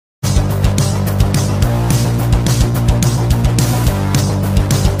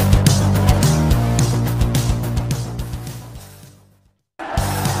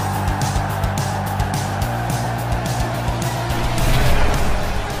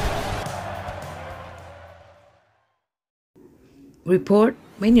Report: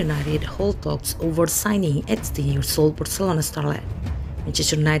 Man United hold talks over signing 18-year-old Barcelona starlet.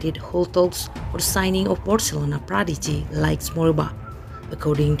 Manchester United hold talks for signing of Barcelona prodigy Ilaix Moriba.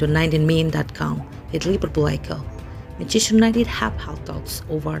 According to 19min.com with Liverpool Echo, Manchester United have held talks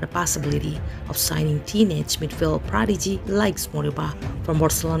over the possibility of signing teenage midfield prodigy Ilaix Moriba from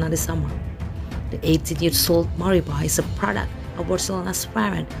Barcelona this summer. The 18-year-old Moriba is a product of Barcelona's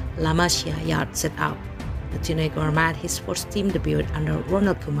parent La Masia yard setup. The teenager made his first team debut under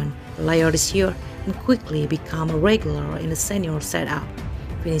Ronald Koeman earlier this year and quickly became a regular in the senior setup,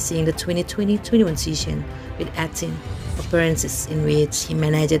 finishing the 2020-21 season with 18 appearances in which he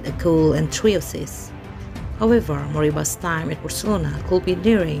managed a goal and 3 assists. However, Moriba's time at Barcelona could be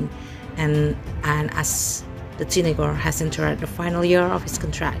nearing and as the teenager has entered the final year of his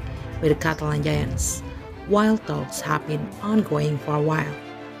contract with the Catalan Giants. While talks have been ongoing for a while,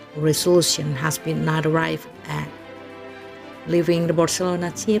 a resolution has been not arrived at, leaving the Barcelona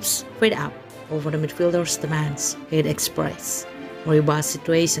chiefs fed up over the midfielder's demands, it expressed. Moriba's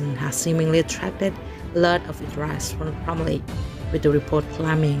situation has seemingly attracted a lot of interest from the Premier League, with the report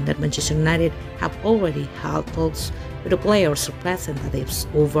claiming that Manchester United have already held talks with the player's representatives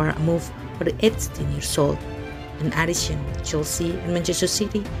over a move for the 18-year-old. In addition, Chelsea and Manchester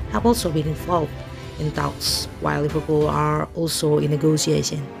City have also been involved in talks, while Liverpool are also in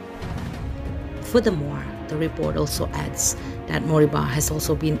negotiation. Furthermore, the report also adds that Moriba has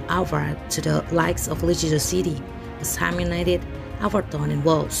also been offered to the likes of Leicester City, West Ham United, Everton and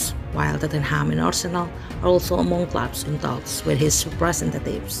Wolves, while Tottenham and Arsenal are also among clubs in talks with his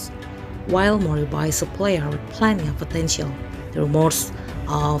representatives. While Moriba is a player with plenty of potential, the rumors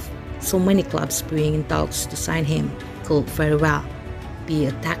of so many clubs being in talks to sign him could very well be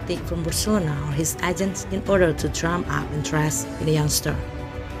a tactic from Barcelona or his agents in order to drum up interest in the youngster.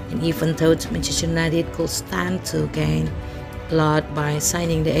 And even though Manchester United could stand to gain a lot by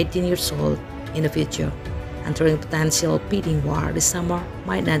signing the 18-year-old in the future, entering potential bidding war this summer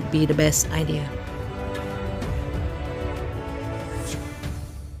might not be the best idea.